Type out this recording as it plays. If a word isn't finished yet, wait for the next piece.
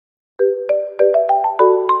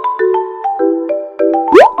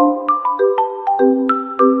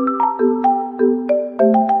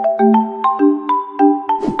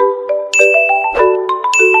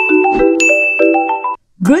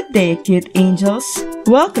Good day, Acute Angels!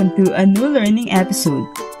 Welcome to a new learning episode.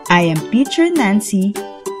 I am Teacher Nancy,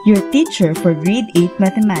 your teacher for Grade 8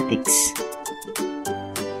 Mathematics.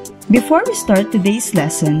 Before we start today's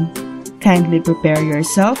lesson, kindly prepare your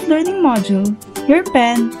self-learning module, your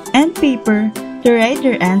pen, and paper to write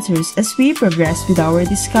your answers as we progress with our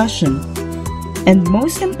discussion. And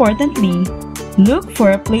most importantly, look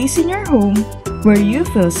for a place in your home where you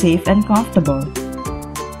feel safe and comfortable.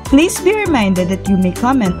 Please be reminded that you may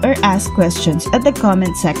comment or ask questions at the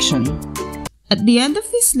comment section. At the end of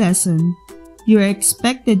this lesson, you are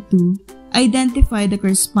expected to identify the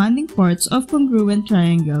corresponding parts of congruent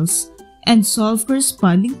triangles and solve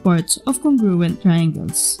corresponding parts of congruent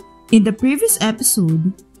triangles. In the previous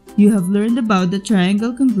episode, you have learned about the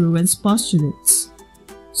triangle congruence postulates.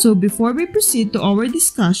 So before we proceed to our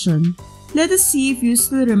discussion, let us see if you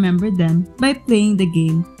still remember them by playing the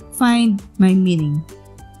game Find My Meaning.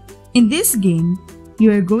 In this game,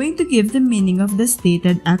 you are going to give the meaning of the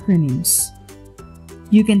stated acronyms.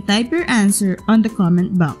 You can type your answer on the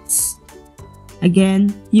comment box.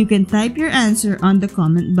 Again, you can type your answer on the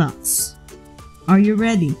comment box. Are you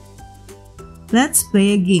ready? Let's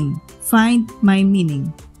play a game, Find My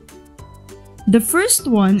Meaning. The first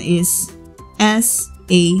one is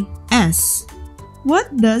SAS.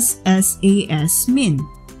 What does SAS mean?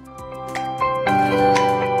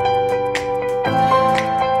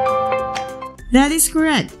 That is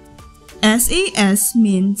correct. SAS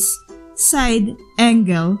means side,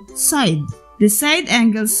 angle, side. The side,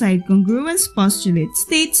 angle, side congruence postulate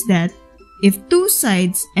states that if two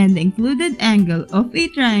sides and the included angle of a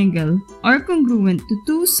triangle are congruent to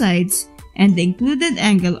two sides and the included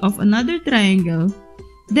angle of another triangle,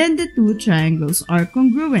 then the two triangles are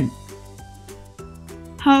congruent.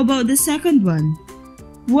 How about the second one?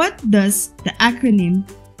 What does the acronym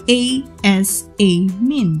ASA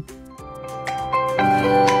mean?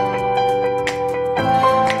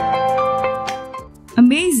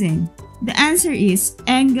 Amazing! The answer is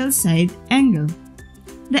angle side angle.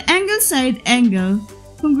 The angle side angle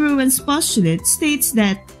congruence postulate states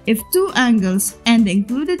that if two angles and the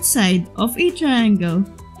included side of a triangle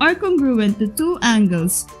are congruent to two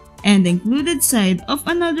angles and the included side of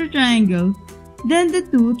another triangle, then the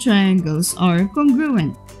two triangles are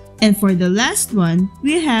congruent. And for the last one,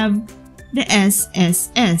 we have the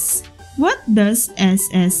SSS. What does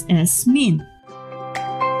SSS mean?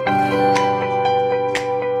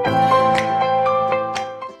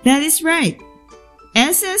 That is right.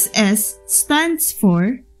 SSS stands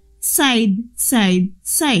for side, side,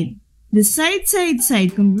 side. The side, side,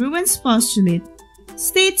 side congruence postulate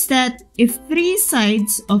states that if three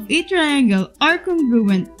sides of a triangle are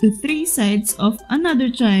congruent to three sides of another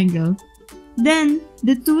triangle, then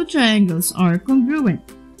the two triangles are congruent.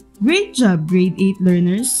 Great job, Grade 8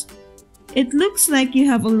 learners! It looks like you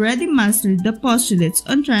have already mastered the postulates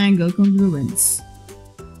on triangle congruence.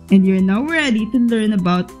 And you're now ready to learn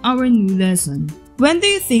about our new lesson. When do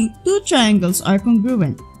you think two triangles are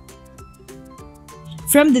congruent?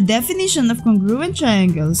 From the definition of congruent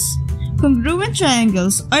triangles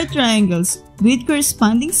are triangles with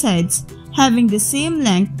corresponding sides having the same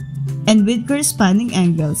length and with corresponding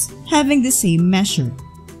angles having the same measure.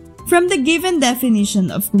 From the given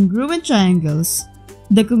definition of congruent triangles,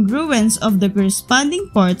 the congruence of the corresponding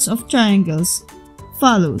parts of triangles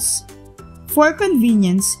follows. For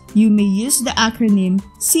convenience, you may use the acronym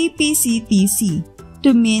CPCTC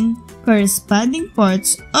to mean corresponding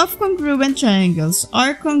parts of congruent triangles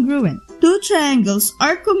are congruent. Two triangles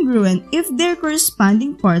are congruent if their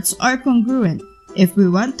corresponding parts are congruent. If we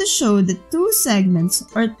want to show that two segments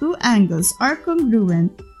or two angles are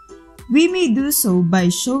congruent, we may do so by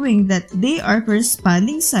showing that they are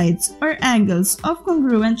corresponding sides or angles of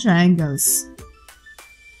congruent triangles.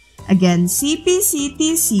 Again,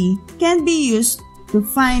 CPCTC can be used to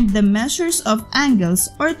find the measures of angles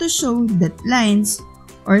or to show that lines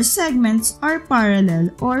or segments are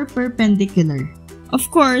parallel or perpendicular. Of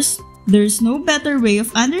course, there's no better way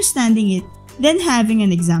of understanding it than having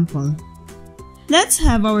an example. Let's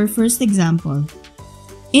have our first example.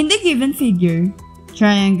 In the given figure,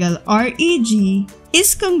 triangle REG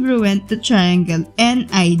is congruent to triangle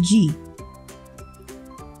NIG.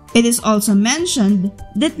 It is also mentioned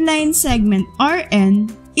that line segment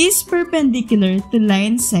RN is perpendicular to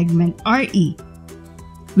line segment RE,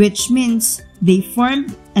 which means they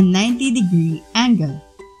form a 90-degree angle.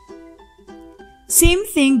 Same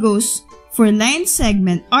thing goes for line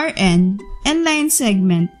segment RN and line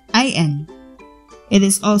segment IN. It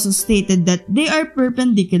is also stated that they are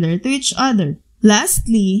perpendicular to each other.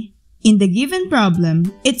 Lastly, in the given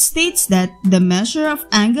problem, it states that the measure of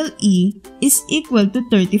angle E is equal to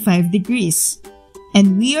 35 degrees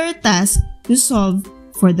and we are tasked to solve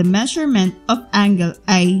for the measurement of angle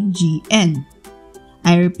IGN.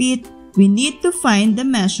 I repeat, we need to find the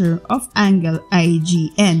measure of angle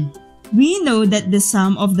IGN. We know that the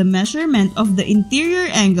sum of the measurement of the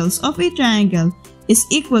interior angles of a triangle is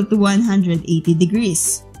equal to 180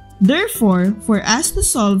 degrees. Therefore, for us to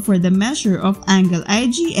solve for the measure of angle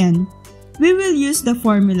IGN, we will use the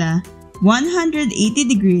formula 180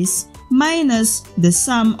 degrees minus the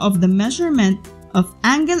sum of the measurement of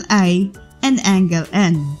angle I and angle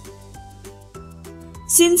N.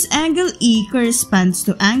 Since angle E corresponds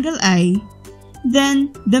to angle I,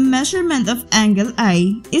 then the measurement of angle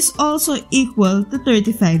I is also equal to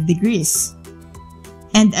 35 degrees.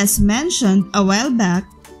 And as mentioned a while back,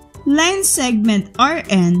 line segment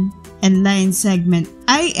RN and line segment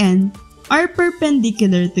IN are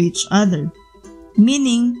perpendicular to each other,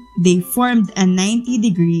 meaning they formed a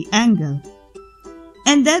 90-degree angle.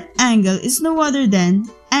 And that angle is no other than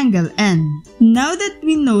angle N. Now that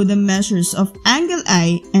we know the measures of angle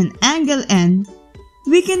I and angle N,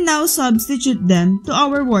 we can now substitute them to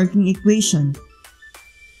our working equation.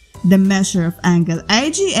 The measure of angle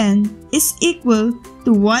IGN is equal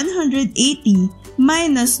to 180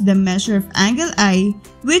 minus the measure of angle I,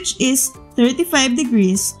 which is 35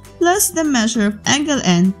 degrees, plus the measure of angle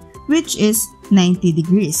N, which is 90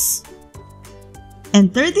 degrees.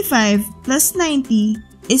 And 35 plus 90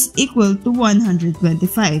 is equal to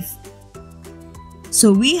 125.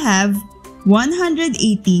 So we have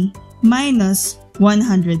 180 minus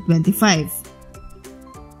 125.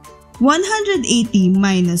 180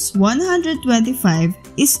 minus 125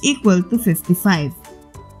 is equal to 55.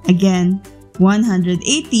 Again,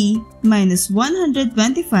 180 minus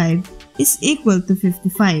 125 is equal to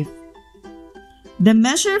 55. The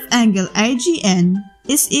measure of angle IGN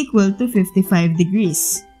is equal to 55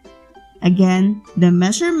 degrees. Again, the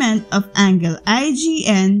measurement of angle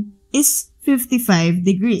IGN is 55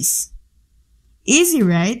 degrees. Easy,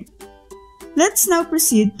 right? Let's now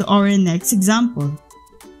proceed to our next example.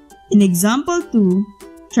 In example 2,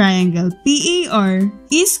 triangle PAR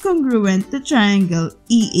is congruent to triangle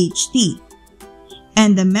EHT,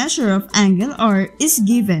 and the measure of angle R is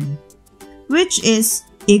given, which is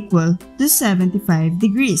equal to 75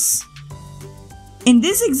 degrees. In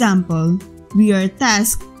this example, we are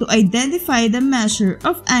tasked to identify the measure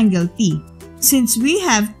of angle T. Since we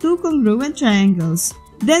have two congruent triangles,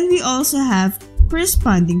 then we also have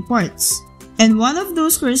corresponding parts. And one of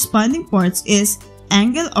those corresponding parts is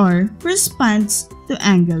angle R corresponds to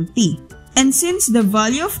angle T. And since the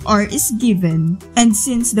value of R is given,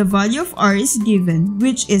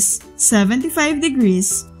 which is 75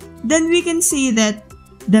 degrees, then we can say that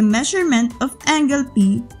the measurement of angle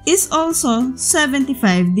P is also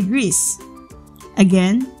 75 degrees.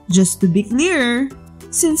 Again, just to be clearer,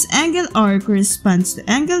 since angle R corresponds to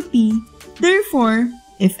angle P, therefore,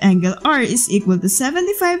 if angle R is equal to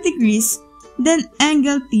 75 degrees, then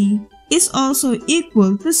angle P is also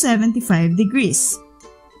equal to 75 degrees.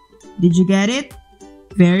 Did you get it?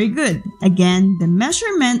 Very good. Again, the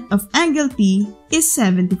measurement of angle P is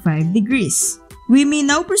 75 degrees. We may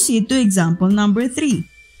now proceed to example number 3.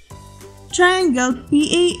 Triangle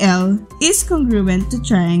PAL is congruent to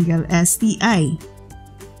triangle STI,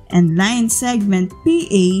 and line segment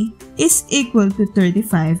PA is equal to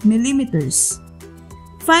 35 millimeters.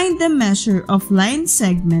 Find the measure of line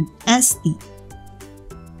segment ST.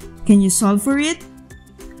 Can you solve for it?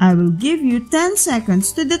 I will give you 10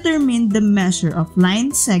 seconds to determine the measure of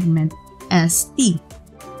line segment ST.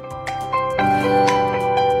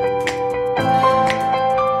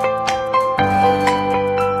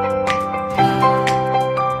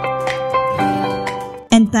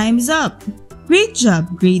 And time's up! Great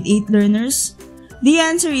job, grade 8 learners! The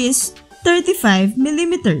answer is 35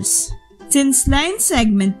 millimeters. Since line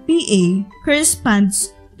segment PA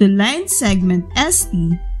corresponds to line segment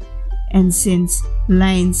ST, and since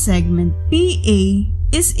line segment PA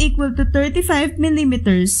is equal to 35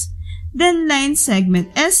 millimeters, then line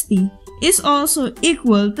segment ST is also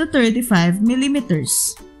equal to 35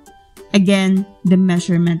 millimeters. Again, the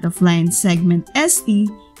measurement of line segment ST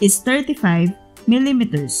is 35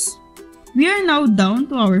 millimeters. We are now down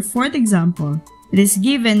to our fourth example. It is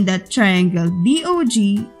given that triangle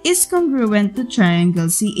DOG is congruent to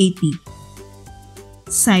triangle CAT.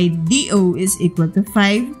 Side DO is equal to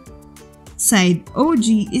 5, side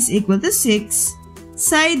OG is equal to 6,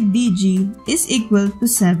 side DG is equal to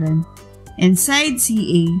 7, and side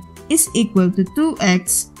CA is equal to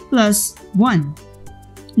 2x plus 1.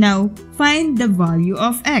 Now, find the value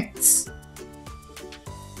of x.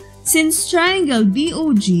 Since triangle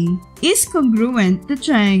DOG is congruent to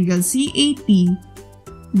triangle CAT,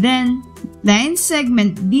 then line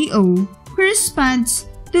segment DO corresponds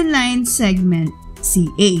to line segment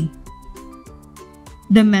CA.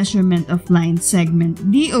 The measurement of line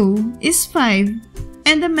segment DO is 5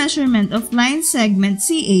 and the measurement of line segment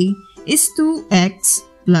CA is 2x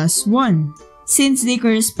plus 1. Since they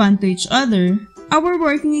correspond to each other, our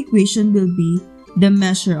working equation will be the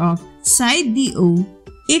measure of side DO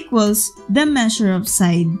equals the measure of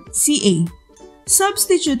side CA.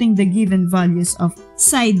 Substituting the given values of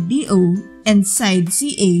side DO and side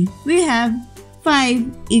CA, we have 5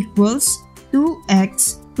 equals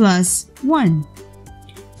 2x plus 1.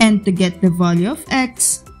 And to get the value of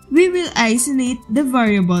x, we will isolate the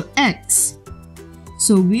variable x.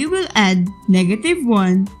 So we will add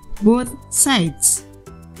 -1 both sides.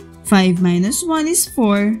 5 minus 1 is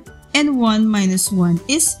 4 and 1 minus 1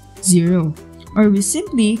 is 0. Or we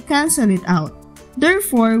simply cancel it out.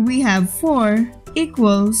 Therefore, we have 4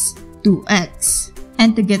 equals 2x.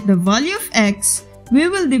 And to get the value of x, we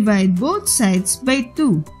will divide both sides by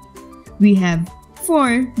 2. We have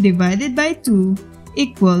 4 divided by 2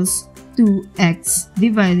 equals 2x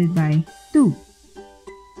divided by 2.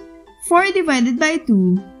 4 divided by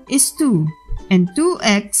 2 is 2, and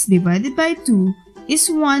 2x divided by 2 is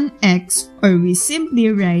 1x, or we simply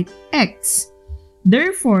write x.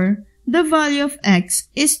 Therefore, the value of x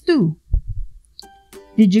is 2.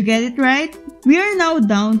 Did you get it right? We are now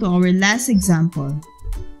down to our last example.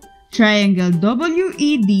 Triangle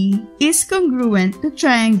WED is congruent to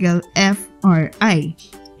triangle FRI.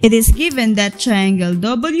 It is given that triangle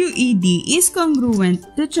WED is congruent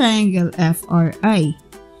to triangle FRI.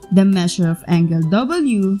 The measure of angle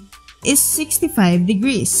W is 65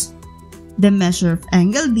 degrees. The measure of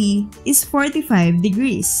angle D is 45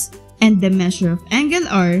 degrees. And the measure of angle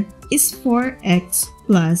R is 4x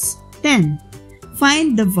plus 10.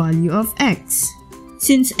 Find the value of x.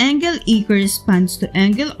 Since angle E corresponds to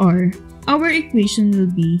angle R, our equation will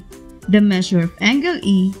be the measure of angle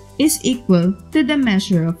E is equal to the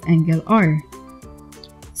measure of angle R.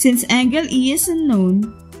 Since angle E is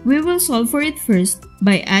unknown, we will solve for it first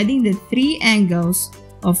by adding the 3 angles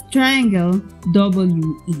of triangle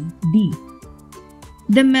WED.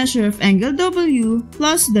 The measure of angle W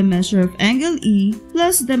plus the measure of angle E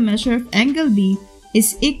plus the measure of angle D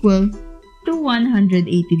is equal to 180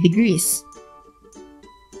 degrees.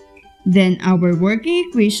 Then our working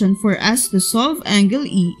equation for us to solve angle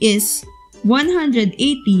E is 180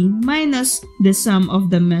 minus the sum of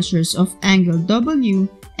the measures of angle W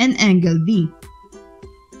and angle D.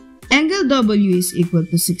 Angle W is equal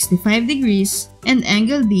to 65 degrees and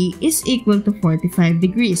angle D is equal to 45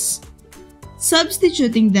 degrees.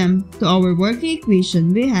 Substituting them to our working equation,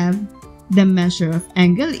 we have the measure of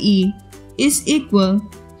angle E is equal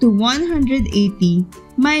to 180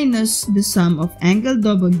 minus the sum of angle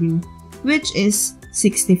W, which is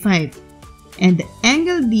 65, and the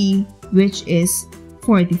angle D, which is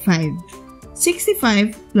 45.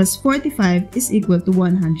 65 plus 45 is equal to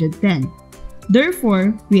 110.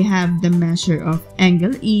 Therefore, we have the measure of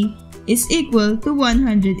angle E is equal to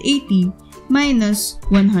 180 minus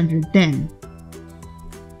 110.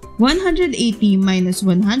 180 minus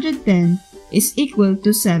 110 is equal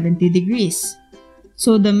to 70 degrees.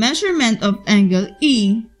 So the measurement of angle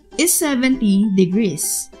E is 70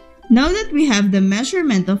 degrees. Now that we have the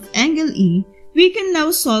measurement of angle E, we can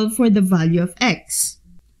now solve for the value of x.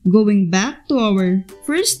 Going back to our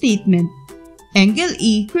first statement, angle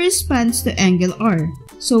E corresponds to angle R.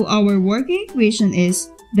 So our working equation is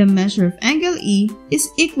the measure of angle E is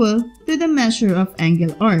equal to the measure of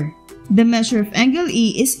angle R. The measure of angle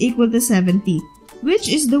E is equal to 70, which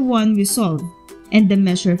is the one we solved. And the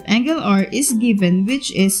measure of angle R is given,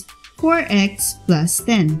 which is 4x plus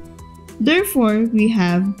 10. Therefore, we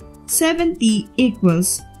have 70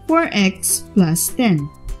 equals 4x plus 10.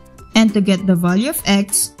 And to get the value of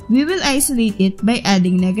x, we will isolate it by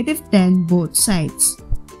adding -10 both sides.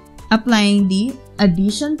 Applying the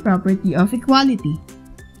addition property of equality.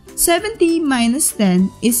 70 minus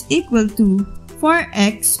 10 is equal to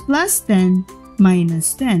 4x plus 10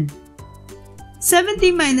 minus 10. 70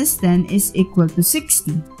 minus 10 is equal to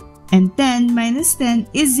 60. And 10 minus 10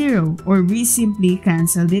 is 0, or we simply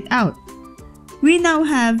cancelled it out. We now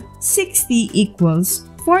have 60 equals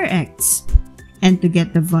 4x. And to get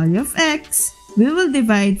the value of x, we will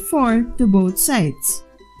divide 4 to both sides.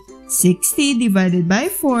 60 divided by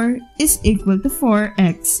 4 is equal to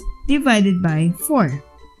 4x divided by 4.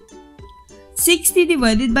 60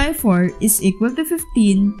 divided by 4 is equal to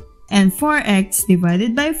 15, and 4x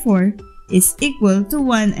divided by 4 is equal to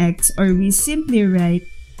 1x, or we simply write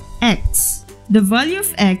x. The value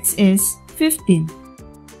of x is 15.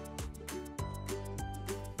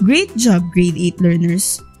 Great job, grade 8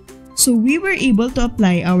 learners! so we were able to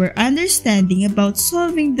apply our understanding about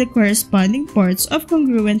solving the corresponding parts of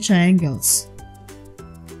congruent triangles.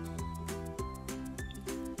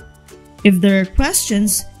 If there are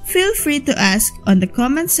questions, feel free to ask on the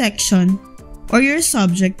comment section or your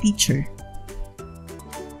subject teacher.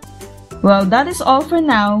 Well, that is all for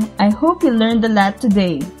now. I hope you learned a lot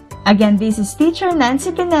today. Again, this is Teacher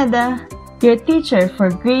Nancy Pineda, your teacher for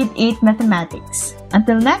Grade 8 Mathematics.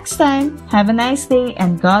 Until next time, have a nice day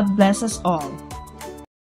and God bless us all.